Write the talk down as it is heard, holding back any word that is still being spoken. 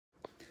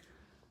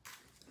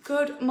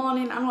Good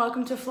morning and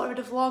welcome to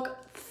Florida Vlog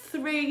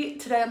 3.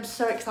 Today I'm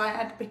so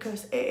excited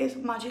because it is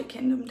Magic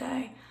Kingdom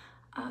Day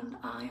and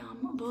I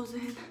am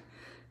buzzing.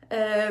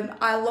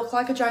 I look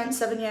like a giant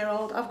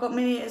 7-year-old. I've got my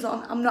ears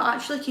on. I'm not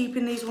actually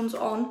keeping these ones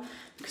on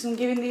because I'm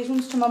giving these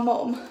ones to my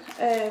mum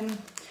and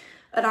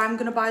I'm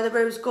going to buy the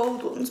rose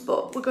gold ones,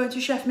 but we're going to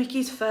Chef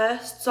Mickey's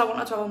first, so I want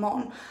to throw them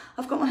on.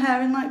 I've got my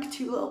hair in like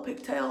 2 little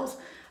pigtails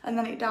and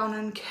then it down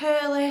and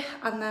curly,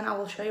 and then I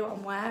will show you what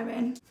I'm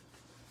wearing.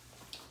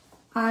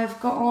 I've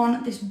got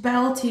on this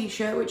Belle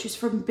t-shirt, which is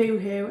from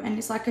Boohoo, and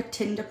it's like a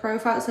Tinder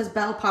profile. It says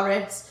Belle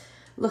Paris,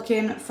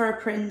 looking for a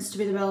prince to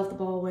be the belle of the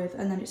ball with,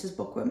 and then it says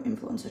Bookworm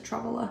Influencer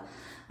Traveller.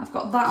 I've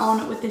got that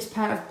on with this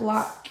pair of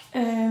black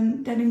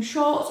denim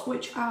shorts,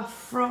 which are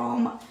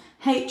from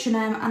H&M,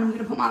 and I'm going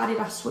to put my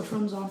Adidas Swift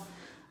runs on.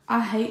 I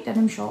hate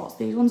denim shorts.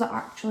 These ones are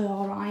actually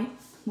alright.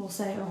 We'll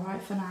say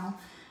alright for now.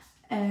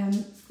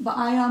 But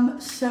I am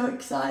so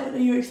excited. Are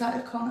you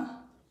excited, Connor?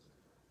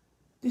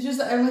 This is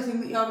the only thing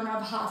that you're going to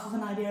have half of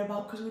an idea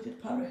about because we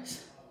did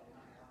Paris.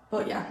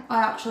 But yeah,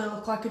 I actually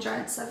look like a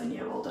giant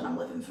 7-year-old and I'm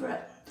living for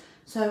it.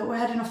 So we're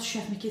heading off to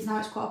Chef Mickey's now.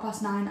 It's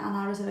 9:15 and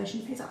our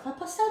reservation fee's at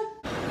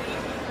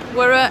 10:05.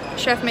 We're at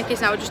Chef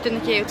Mickey's now, we're just in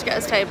the queue to get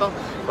us table.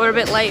 We're a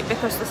bit late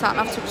because the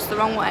sat-nav took us the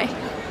wrong way.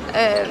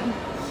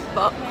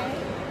 But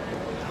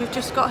we've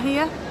just got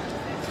here.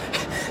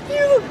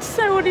 You look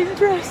so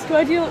uninterested.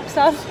 Why do you look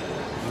sad?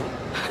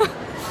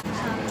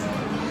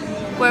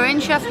 We're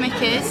in Chef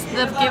Mickey's.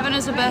 They've given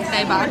us a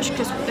birthday badge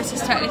because this is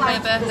technically a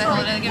birthday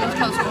holiday. They've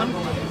given us one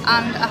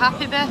and a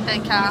happy birthday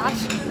card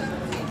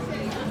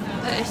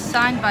that is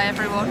signed by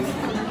everyone,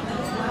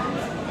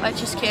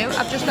 which is cute.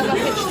 I've just got a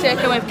picture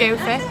taken with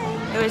Goofy,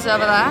 who is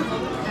over there,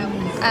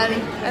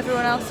 and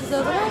everyone else is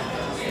over there.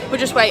 We're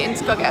just waiting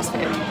to go get us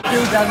food.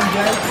 I'm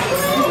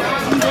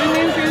doing the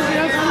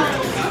enthusiasm.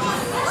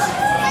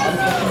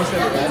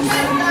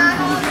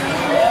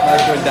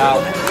 There's no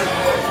doubt.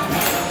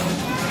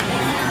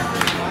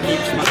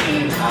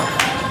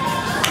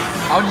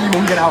 How did you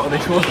even get out of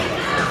this one?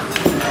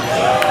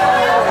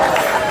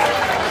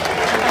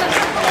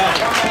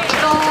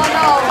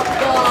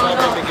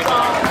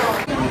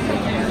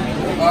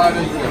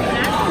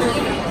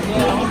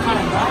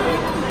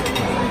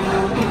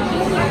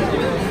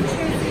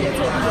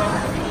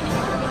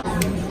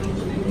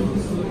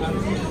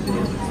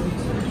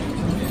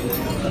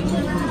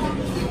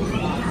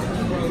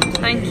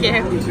 Thank you.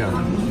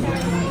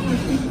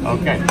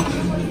 Okay,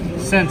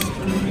 since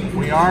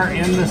we are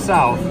in the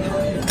South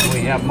and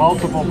we have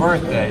multiple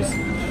birthdays,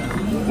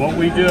 what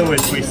we do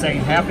is we sing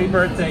happy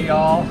birthday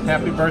y'all, and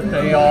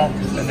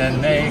then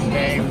name.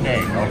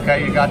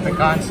 Okay, you got the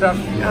concept?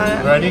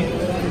 Ready?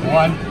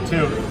 1,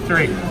 2,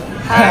 3.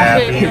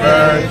 Happy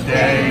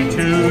birthday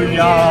to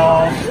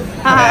y'all.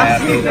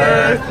 Happy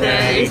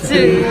birthday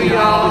to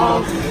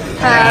y'all.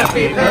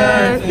 Happy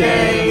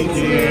birthday,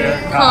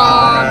 dear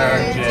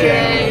Connor,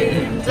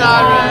 Jade, and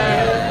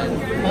Darren.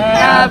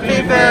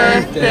 Happy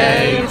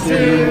birthday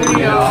to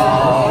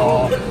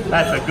y'all.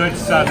 That's a good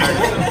Southern,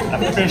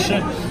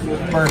 efficient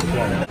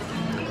birthday.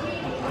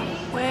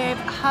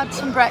 We've had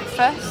some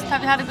breakfast.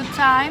 Have you had a good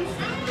time?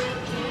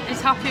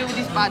 He's happy with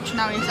his badge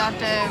now. He's had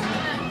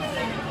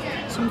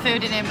some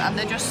food in him, and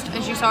they just,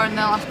 as you saw in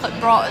the last clip,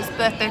 brought us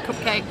birthday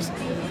cupcakes.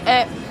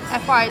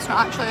 FYI, it's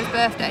not actually his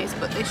birthdays,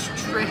 but this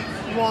trip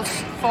was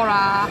for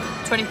our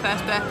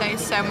 21st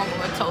birthdays, so Mum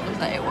had told us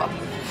that it was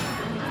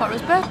for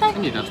his birthday.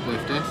 And your dad's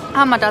birthday.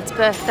 And my dad's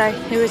birthday,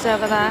 who is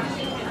over there.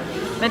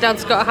 My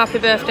dad's got a happy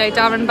birthday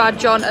Darren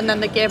badge on, and then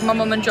they gave my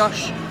mum and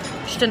Josh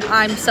just an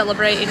I'm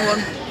celebrating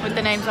one with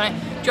the names on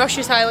it. Josh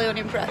is highly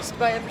unimpressed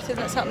by everything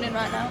that's happening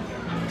right now.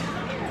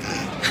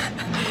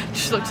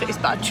 Just looks at his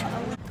badge.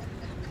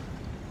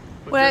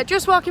 We're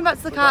just walking back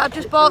to the car. I've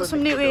just bought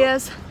some new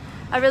ears.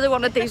 I really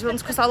wanted these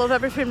ones because I love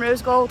everything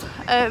rose gold.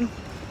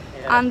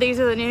 And these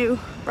are the new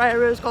brighter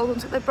rose gold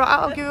ones that they brought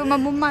out. I'll give my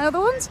mum my other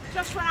ones.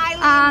 Just when I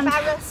was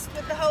embarrassed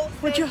with the whole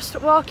thing. We're just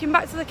walking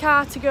back to the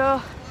car to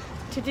go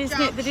to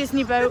Disney. The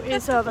Disney boat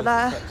is over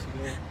there.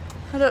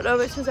 I don't know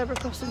if it's a zebra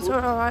crossing, so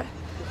we're alright.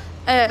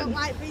 Don't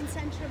like being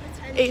centre of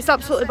attention. It's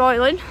absolutely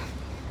boiling,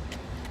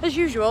 as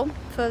usual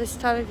for this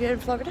time of year in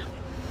Florida.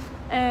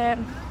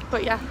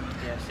 But yeah,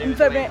 I'm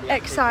very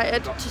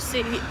excited to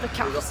see the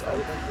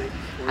castle.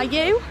 Are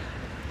you?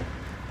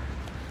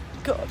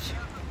 Good.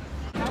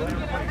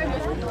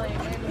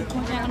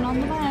 We're down on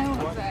the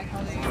boat.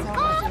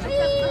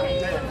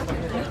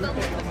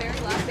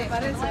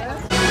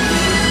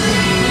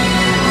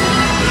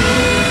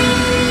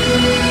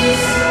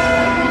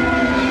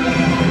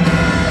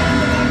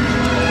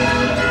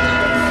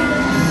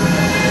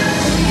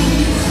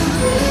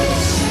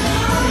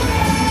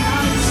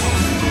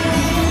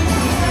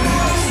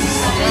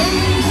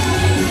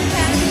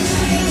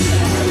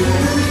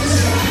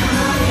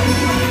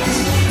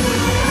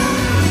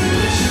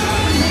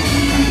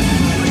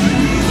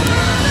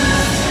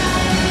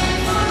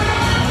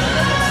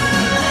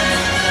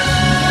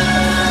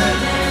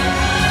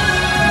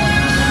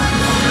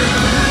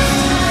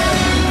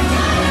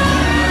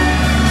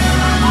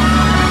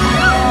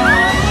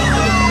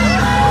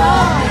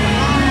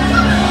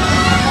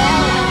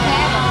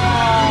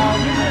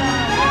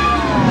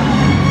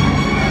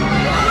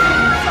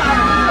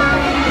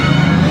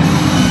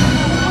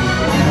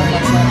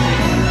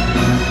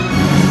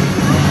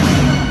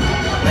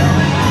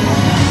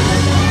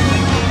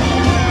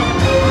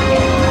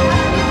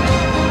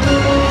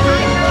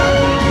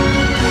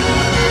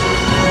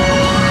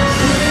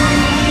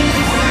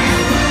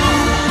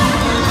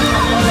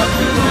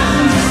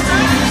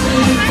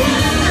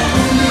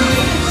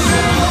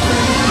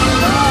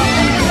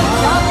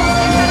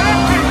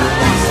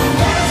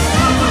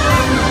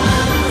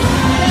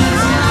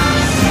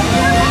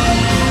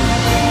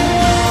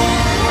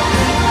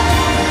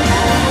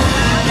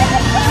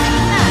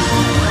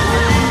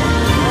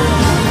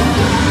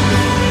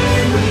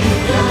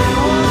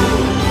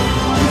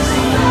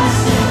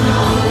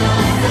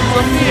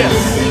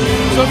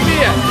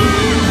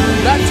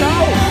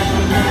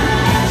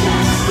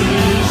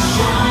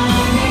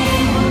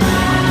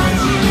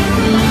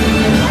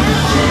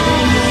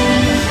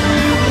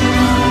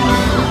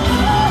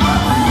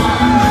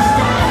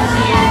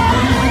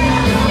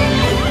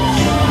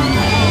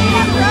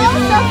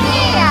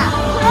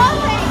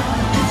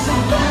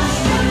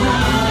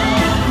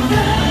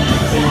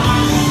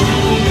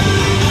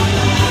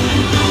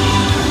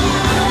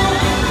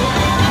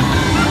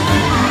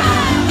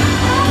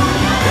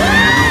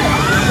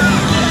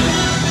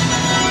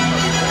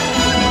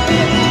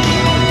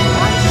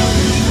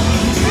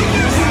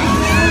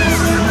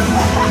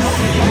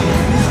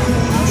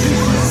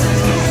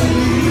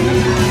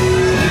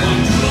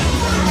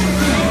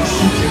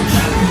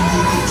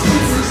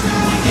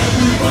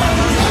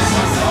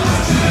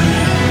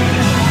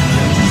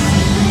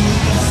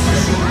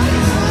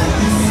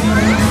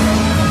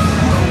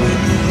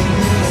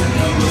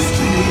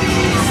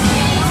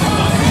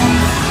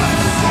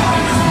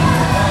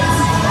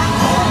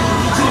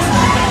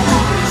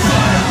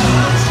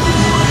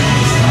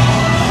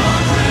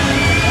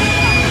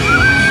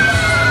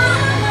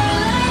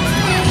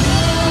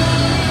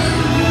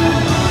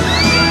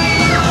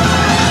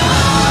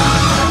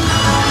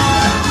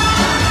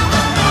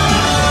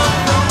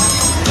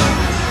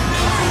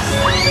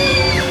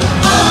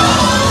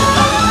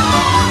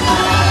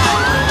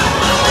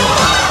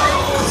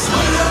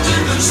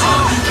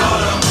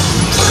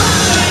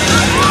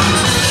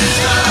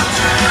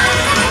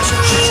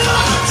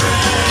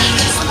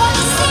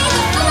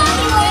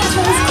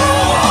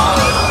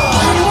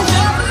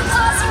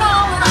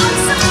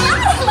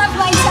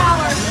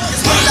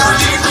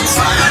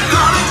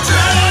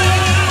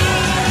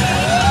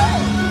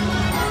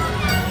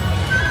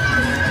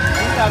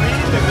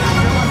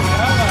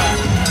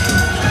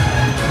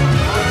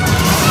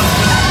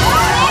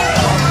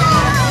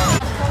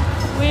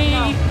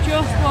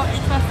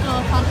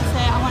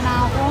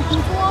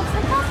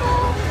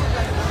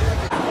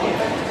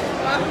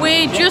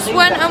 We just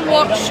went and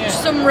watched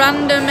some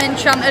random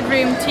enchanted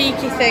room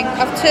tiki thing.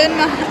 I've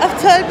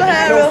tied my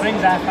hair up.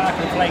 Things I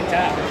fucking flaked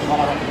out.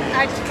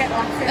 I just kept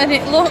laughing. And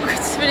it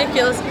looks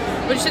ridiculous.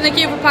 We're just in the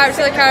queue for Pirates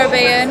of the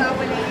Caribbean.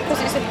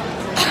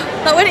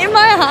 That went in my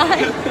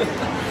eye.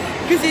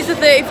 Because it's a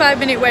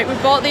 35-minute wait. We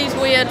bought these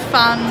weird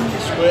fan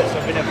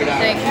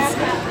things.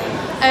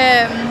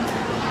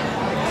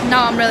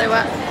 Now I'm really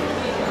wet.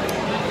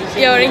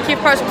 Yeah, we're in queue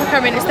for Pirates of the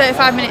Caribbean. It's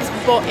 35 minutes,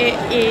 but it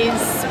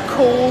is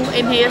cool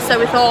in here, so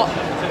we thought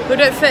we'll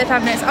do it for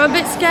 35 minutes. I'm a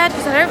bit scared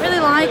because I don't really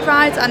like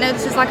rides. I know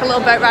this is like a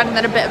little boat ride and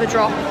then a bit of a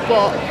drop,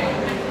 but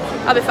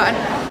I'll be fine.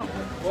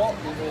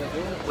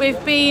 We've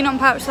been on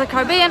Pirates of the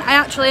Caribbean. I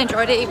actually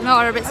enjoyed it, even though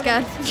I was a bit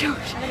scared.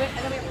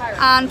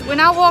 And we're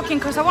now walking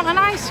because I want an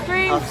ice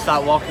cream. I'll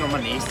start walking on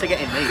my knees to get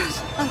in these.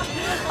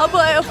 I'll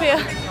put it up here.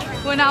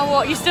 We're now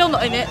walking. You're still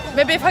not in it.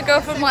 Maybe if I go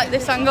from like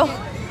this angle.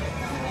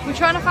 We're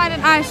trying to find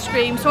an ice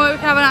cream, so we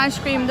can have an ice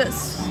cream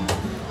that's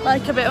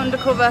like a bit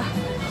undercover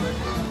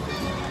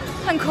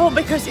and cool,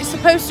 because it's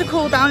supposed to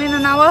cool down in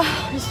an hour.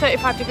 It's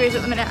 35 degrees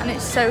at the minute and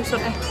it's so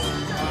sunny.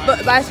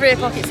 But by 3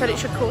 o'clock it said it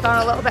should cool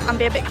down a little bit and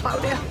be a bit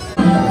cloudier.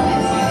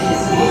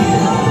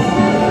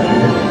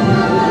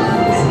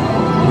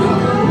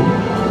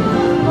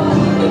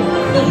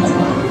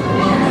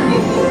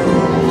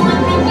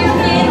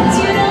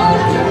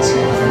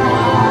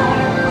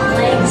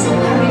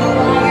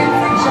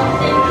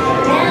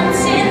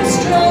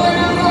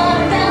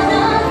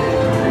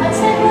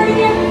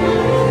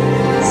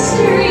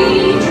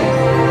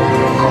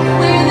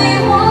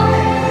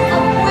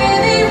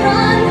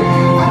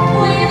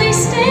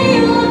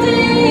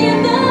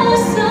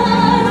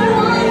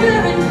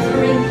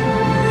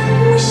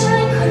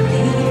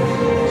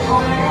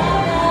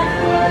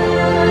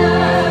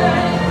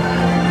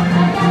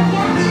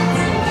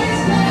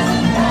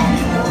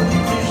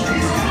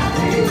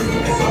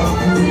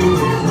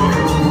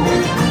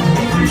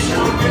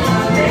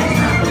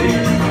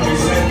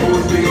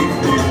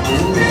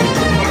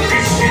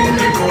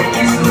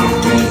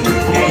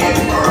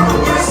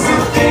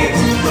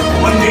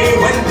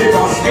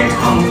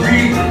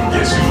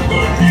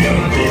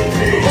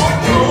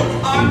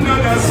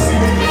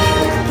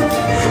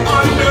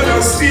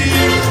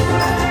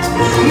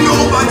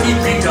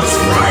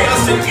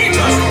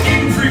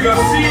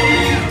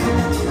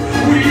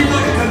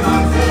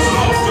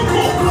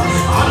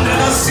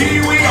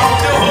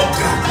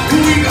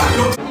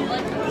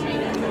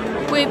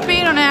 We've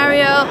been on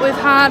area, we've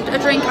had a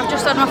drink, I've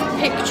just had my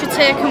picture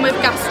taken with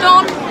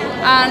Gaston,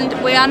 and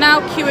we are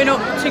now queuing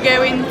up to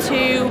go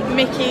into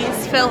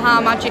Mickey's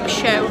PhilharMagic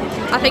show.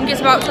 I think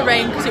it's about to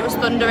rain because it was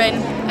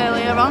thundering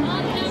earlier on.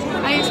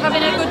 Are you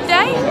having a good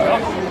day?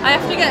 I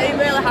have to get it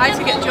really high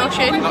to get Josh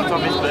in. Knocked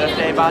off his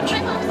birthday badge.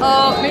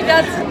 Oh, my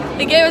dad,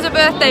 he gave us a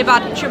birthday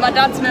badge and my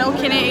dad's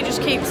milking it. He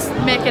just keeps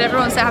making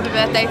everyone say happy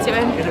birthday to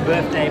him. Get a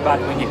birthday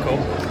badge when you come.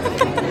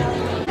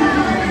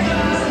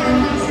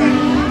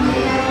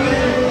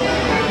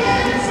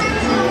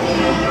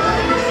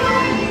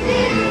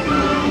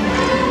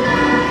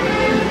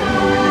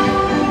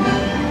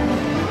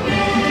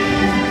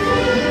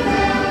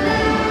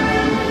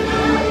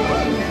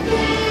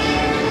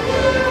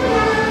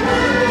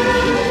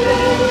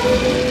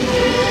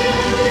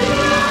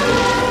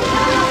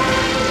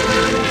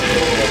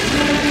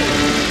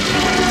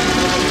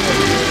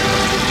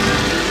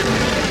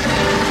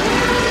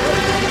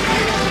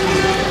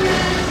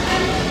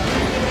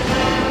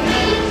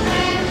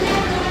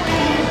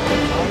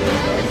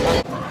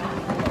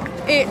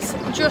 It's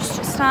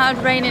just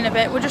started raining a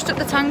bit. We're just at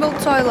the Tangled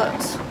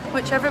toilets,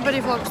 which everybody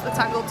vlogs the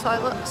Tangled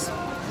toilets.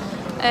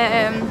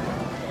 And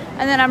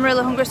then I'm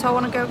really hungry, so I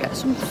want to go get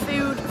some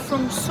food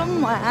from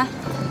somewhere.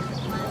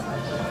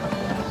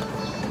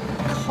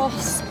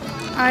 Because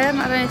I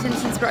haven't had anything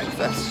since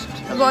breakfast.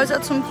 I've always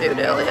had some food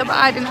earlier, but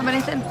I didn't have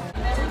anything.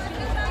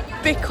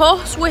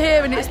 Because we're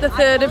here and it's the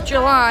 3rd of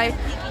July,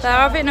 they're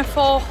having a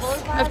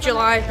 4th of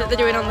July that they're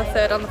doing on the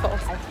 3rd and the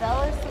 4th.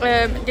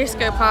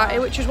 Disco party,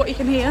 which is what you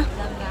can hear.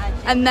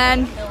 And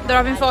then they're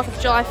having 4th of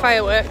July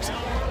fireworks.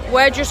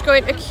 We're just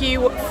going to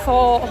queue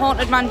for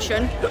Haunted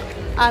Mansion,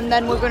 and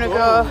then we're going to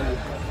go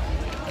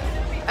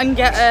and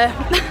get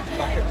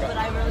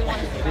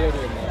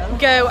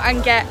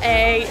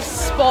a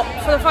spot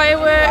for the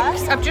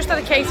fireworks. I've just had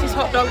a Casey's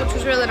hot dog, which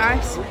was really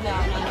nice.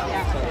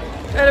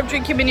 And I'm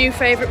drinking my new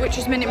favourite, which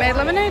is Minute Maid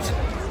lemonade.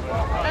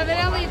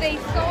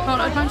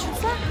 Haunted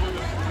Mansion's there.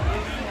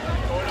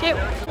 Cute.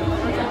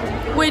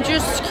 We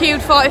just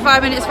queued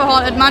 45 minutes for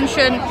Haunted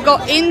Mansion,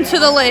 got into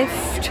the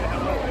lift,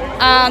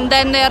 and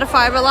then they had a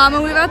fire alarm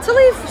and we've had to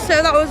leave.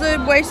 So that was a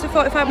waste of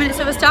 45 minutes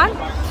of us time.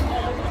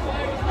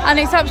 And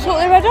it's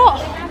absolutely red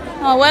hot.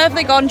 Oh, where have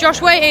they gone?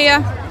 Josh, wait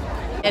here.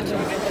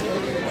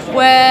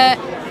 We're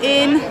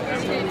in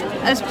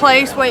this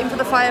place waiting for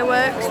the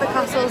fireworks. The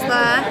castle's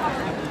there.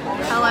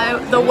 Hello.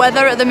 The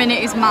weather at the minute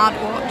is mad,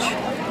 watch.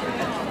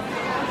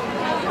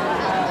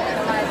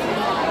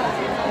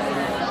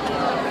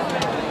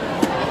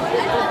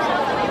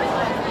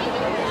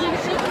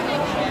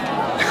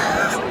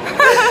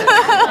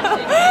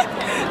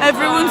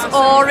 Everyone's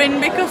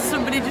awing because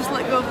somebody just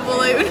let go of a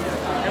balloon.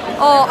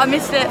 Oh, I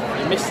missed it.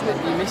 You missed it?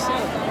 You missed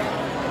it?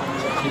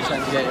 You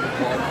trying to get it in the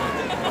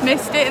vlog?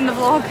 Missed it in the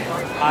vlog.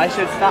 I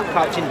should start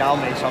crouching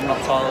down me so I'm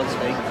not tall as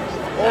me.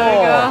 There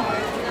we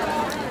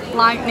go.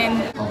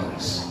 Lightning.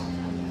 Colors.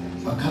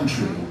 A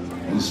country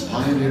whose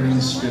pioneering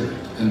spirit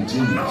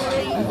continues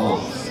to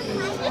evolve.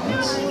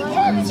 Hearts and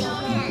minds of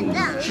people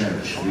who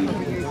cherish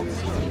freedom.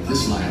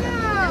 This land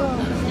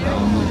and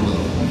around the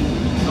globe.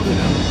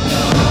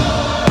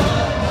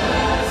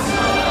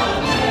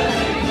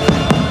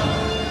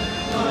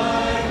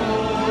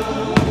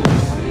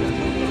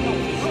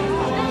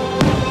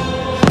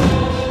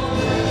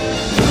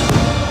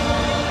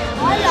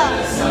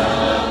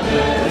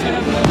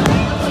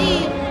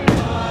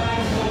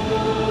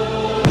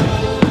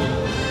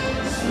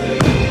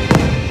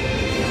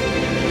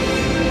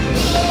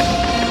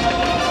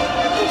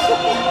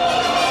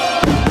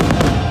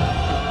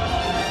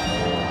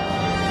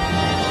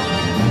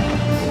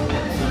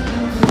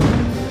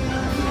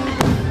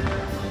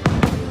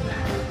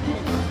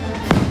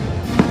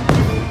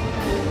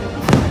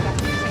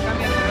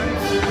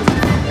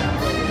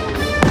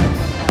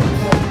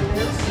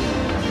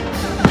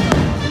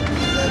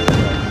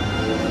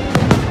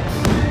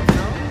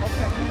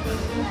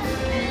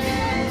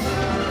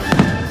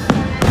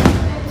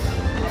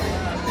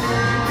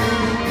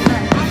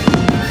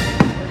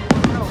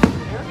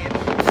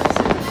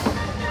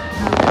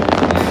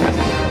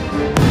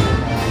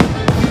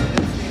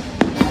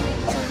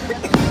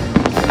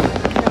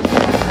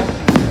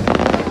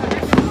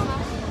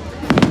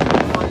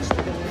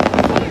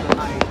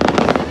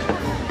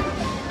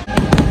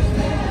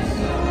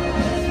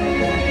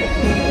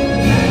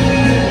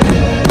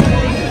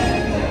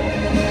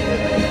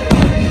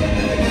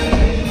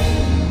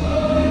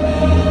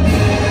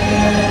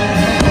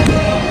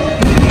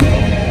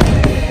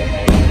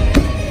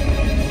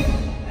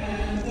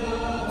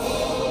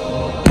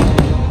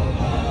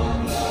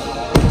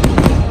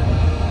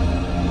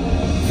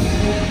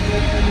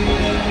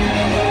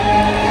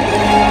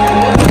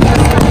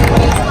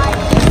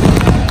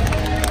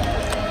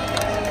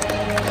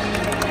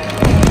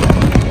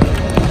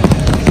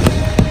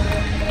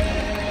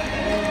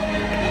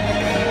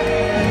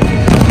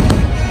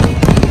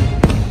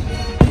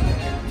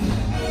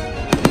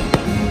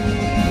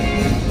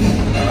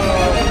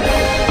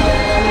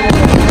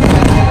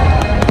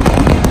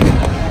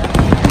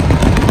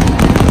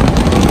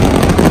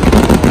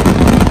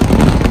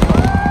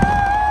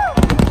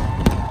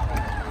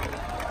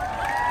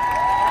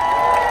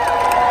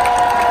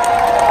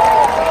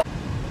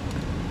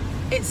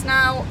 It's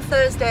now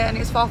Thursday and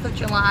it's 4th of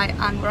July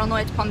and we're on the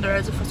way to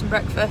Ponderosa for some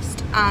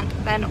breakfast, and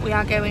then we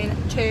are going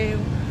to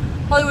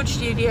Hollywood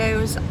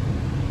Studios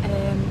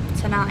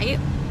tonight.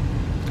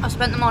 I've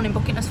spent the morning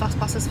booking us fast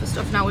passes for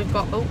stuff. Now we've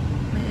got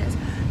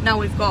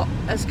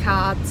us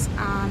cards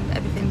and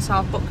everything, so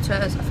I've booked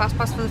us a fast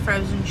pass for the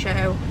Frozen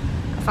show,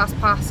 a fast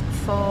pass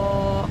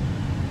for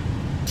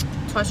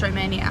Toy Story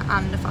Mania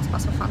and a fast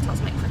pass for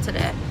Fantasmic for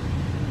today,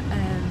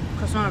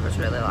 because none of us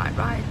really like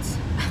rides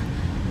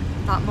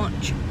that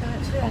much.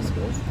 I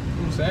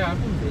wouldn't say I've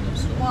been doing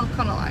this stuff. Well,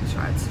 Connor likes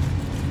rides.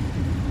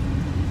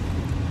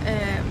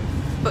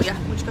 But yeah,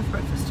 we'll just go for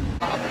breakfast.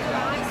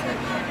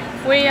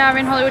 We are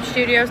in Hollywood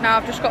Studios now.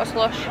 I've just got a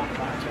slush.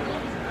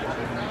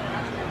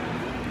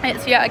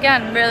 It's yet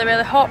again really,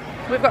 really hot.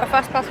 We've got a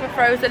fast pass for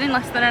Frozen in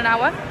less than an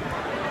hour.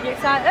 You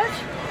excited?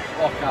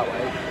 Oh, can't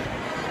wait.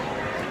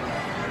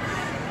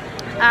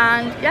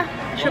 And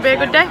yeah, it should be a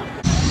good day.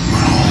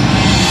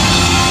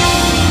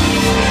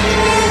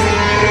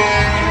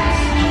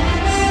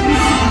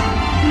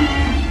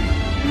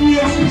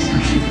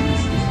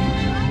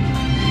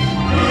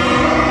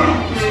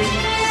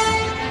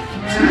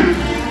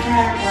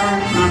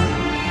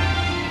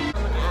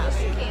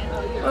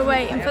 We're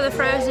waiting for the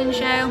Frozen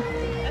show.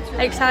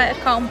 Excited,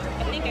 Colm?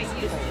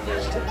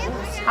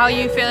 How are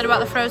you feeling about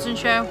the Frozen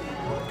show?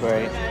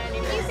 Great.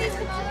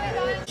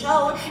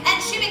 Show,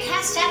 and she'll be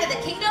cast out of the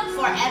kingdom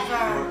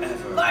forever.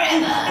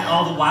 And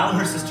all the while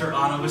her sister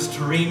Anna was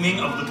dreaming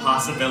of the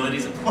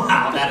possibilities of,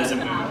 wow, that is a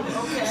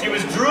move. She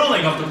was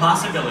drooling of the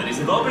possibilities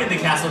of opening the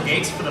castle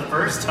gates for the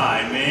first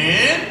time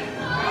in...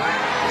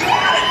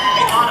 Got it!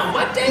 Hey Anna,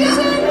 what day is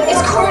it?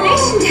 It's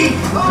Coronation Day.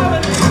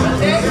 What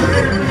day?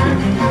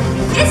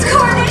 It's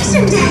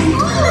Coronation Day.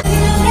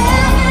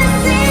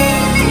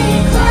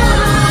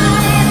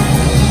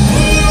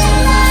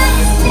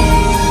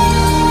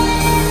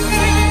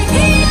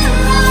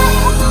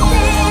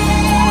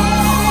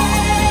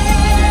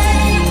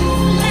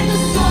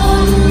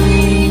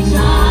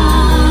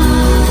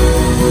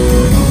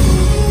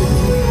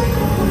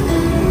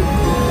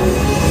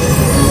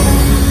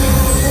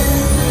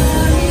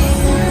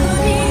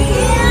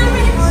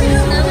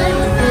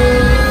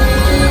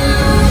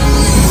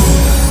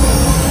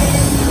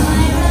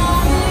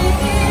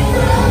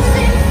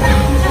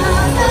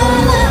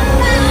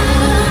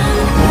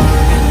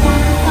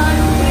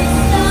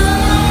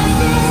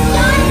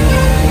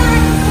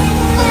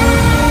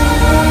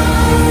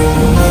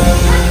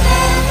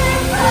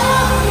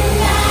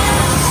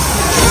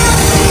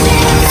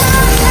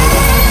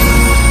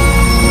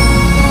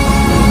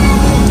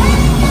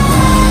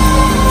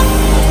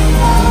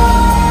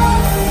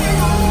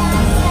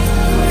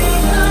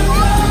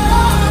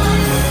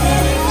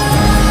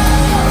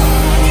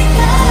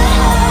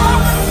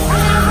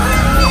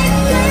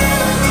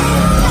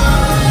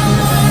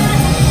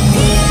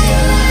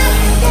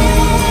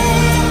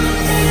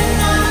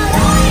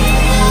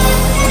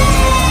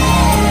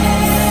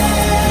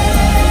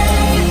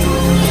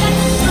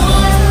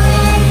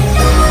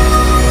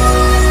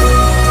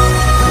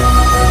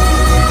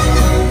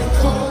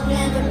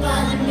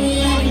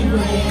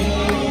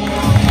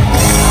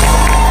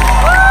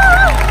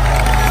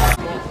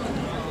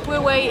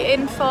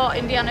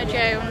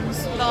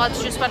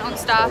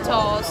 Star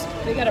Tours.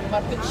 They got a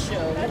Muppet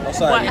show.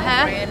 Wet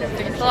hair.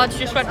 The lads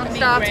just went on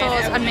Star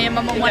Tours and me and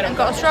my mum went and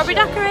got a strawberry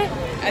daiquiri.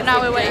 And now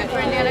we're waiting for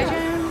Indiana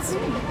Jones.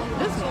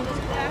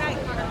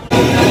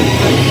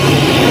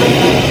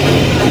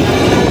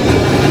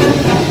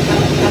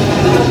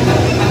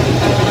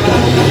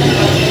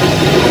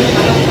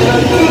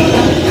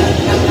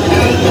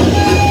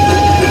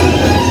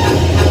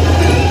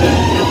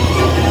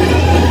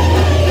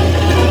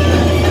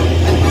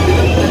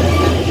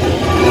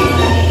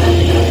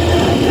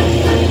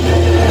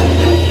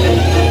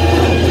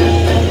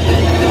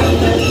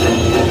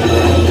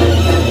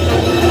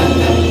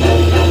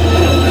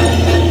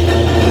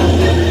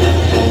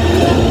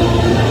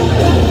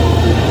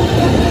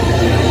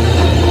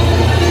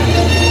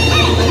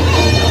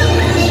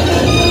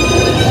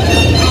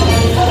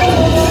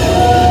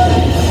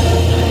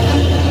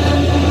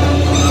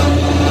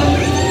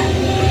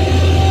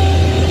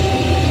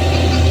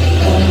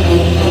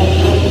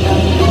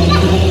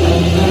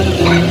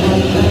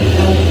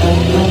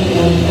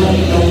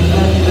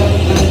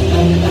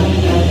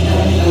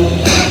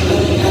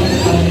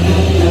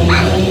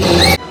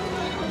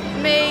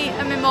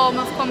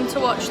 To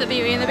watch the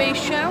Beauty and the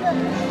Beast show.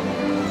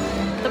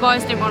 The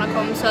boys didn't want to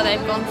come, so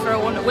they've gone for a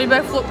wander. We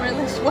both look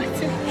really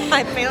sweaty.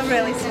 I feel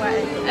really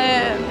sweaty.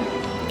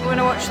 We're going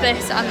to watch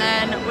this and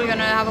then we're going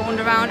to have a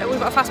wander around. We've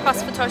got a fast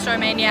pass for Toy Story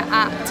Mania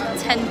at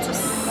 10 to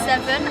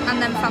 7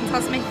 and then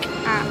Fantasmic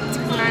at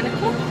 9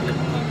 o'clock.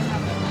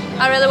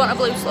 I really want a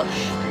blue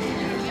slush.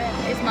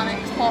 It's my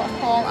next port of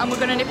call and we're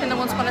going to nip in the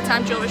Once Upon a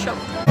Time jewellery shop.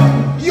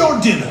 Your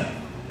dinner.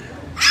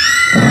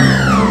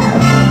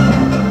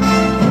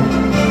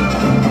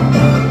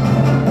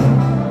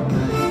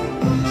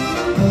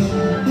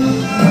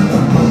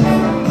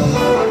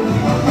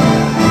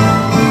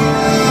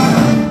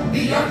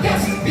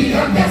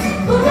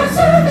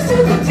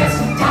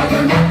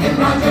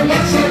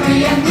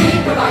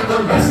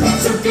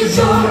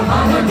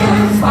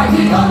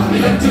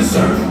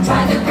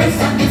 Try the grace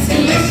that meets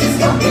the issues.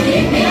 Don't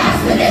believe me,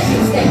 ask the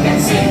issues. They can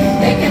sing,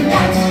 they can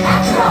dance.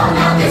 After all,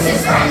 now this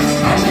is French.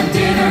 And the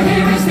dinner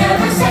here is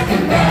never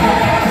second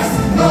best.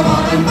 Go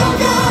on and hold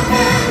your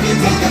hand. You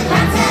take the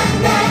plans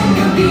and then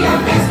you'll be our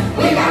guest.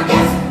 Be our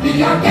guest, be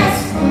our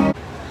guest.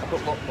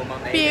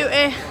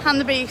 Beauty and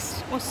the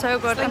Beast was so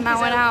good and now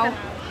we're now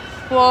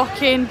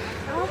walking.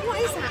 Oh, what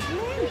is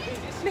happening?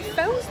 My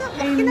phone's not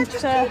working. I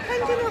just keep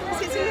ending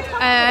up. It's in the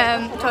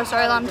pocket. Toy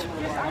Story Land,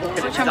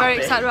 which I'm very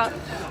excited about.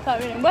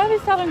 Where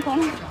is Dad and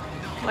Connor?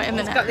 Wait a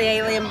minute. It's got the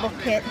alien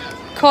bucket.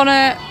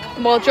 Connor,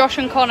 well, Josh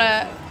and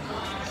Connor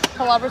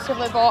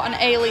collaboratively bought an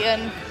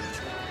alien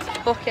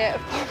bucket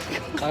of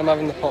popcorn. I'm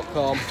having the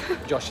popcorn,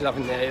 Josh is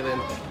having the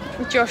alien.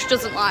 Josh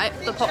doesn't like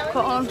the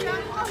popcorn.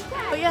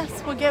 But yes,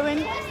 we're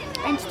going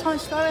into Toy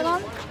Story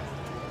Land,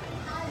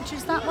 which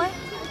is that way.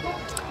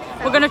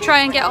 We're going to try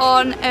and get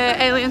on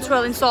Alien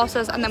Swirling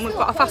Saucers and then we've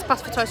got a fast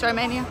pass for Toy Story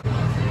Mania.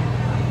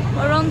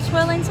 We're on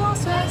Swirling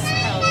Saucers.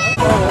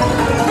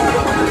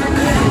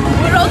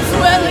 We're on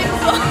Swirling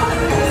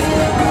Saucers.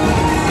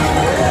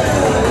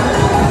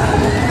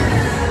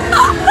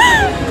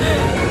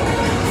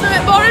 It's a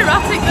bit more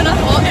erratic than I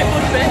thought it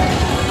would be.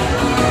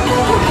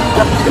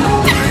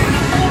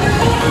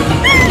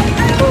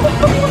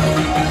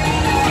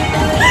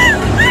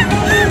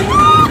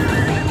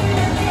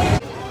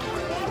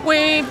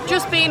 We've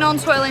just been on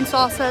Swirling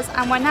Saucers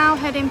and we're now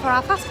heading for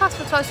our fast pass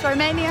for Toy Story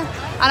Mania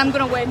and I'm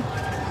going to win.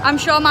 I'm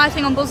sure my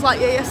thing on Buzz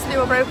Lightyear yesterday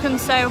were broken,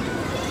 so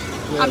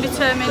I'm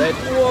determined.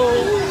 Whoa.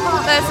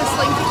 There's a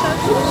slinky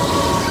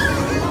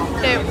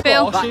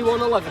Phil. She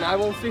won 11, I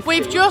won 15.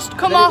 We've just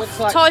come off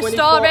like Toy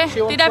Story.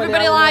 Did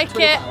everybody like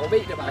it?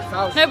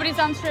 Nobody's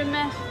answering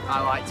me.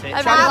 I liked it.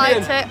 Everybody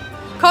liked it.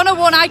 Connor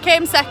won, I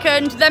came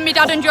second, then my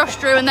dad and Josh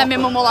drew and then my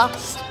mum were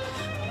last.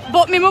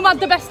 But my mum had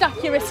the best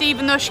accuracy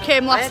even though she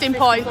came last in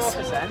points.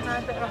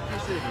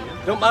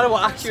 Don't matter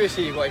what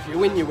accuracy you got, if you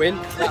win, you win.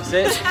 That's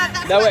it.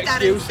 No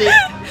excuses.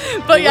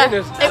 But yeah,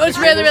 it was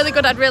really, really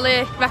good. I'd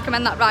really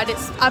recommend that ride.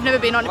 I've never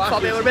been on it before,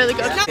 but it was really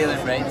good.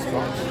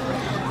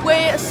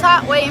 We're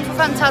sat waiting for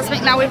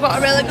Fantasmic now. We've got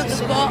a really good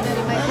spot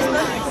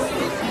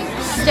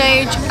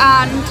stage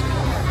and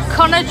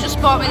Connor just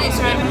bought me these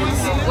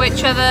rooms,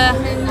 which are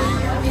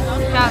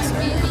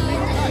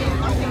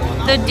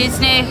the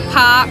Disney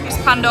Parks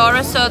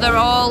Pandora, so they're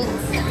all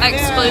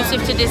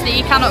exclusive to Disney.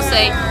 You cannot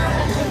see.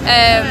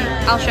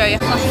 I'll show you.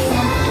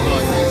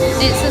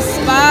 It's a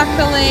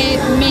sparkly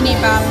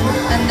miniband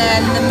and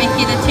then the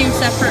Mickey, the two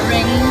separate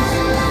rings.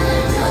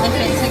 They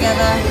fit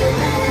together.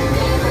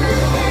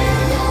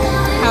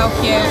 How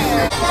cute.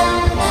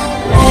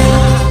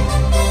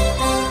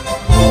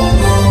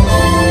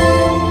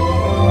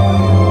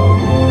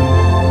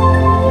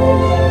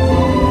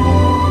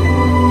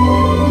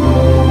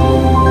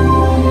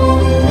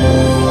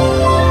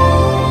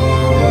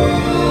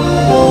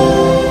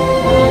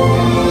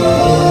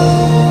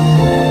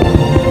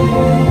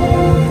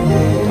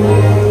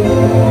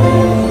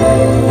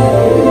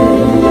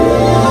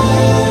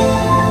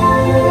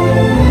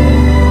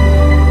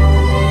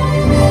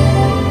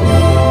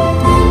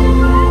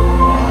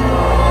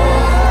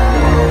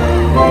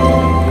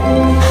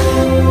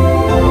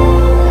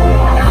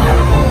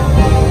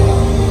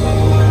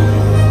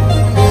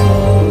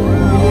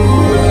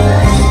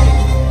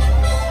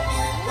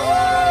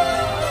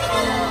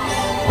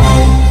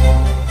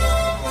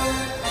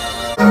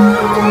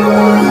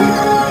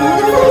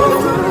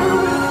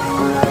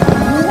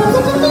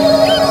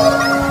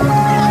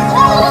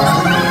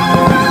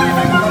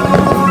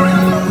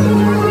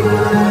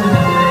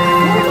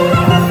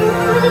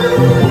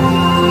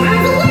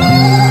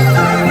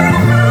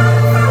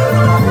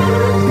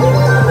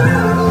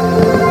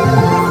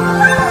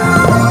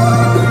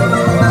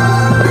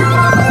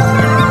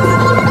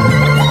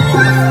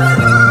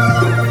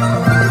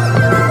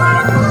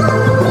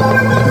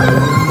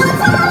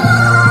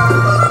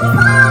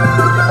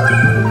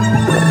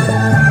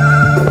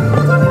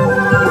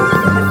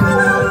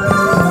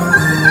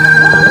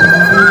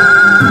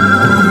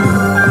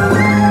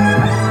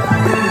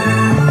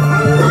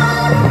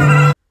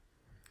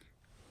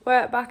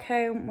 back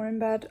home, we're in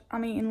bed,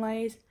 I'm eating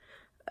Lay's.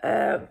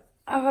 I've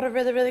had a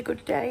really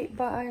good day,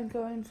 but I am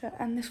going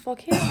to end this vlog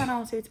here and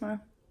I'll see you tomorrow.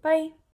 Bye.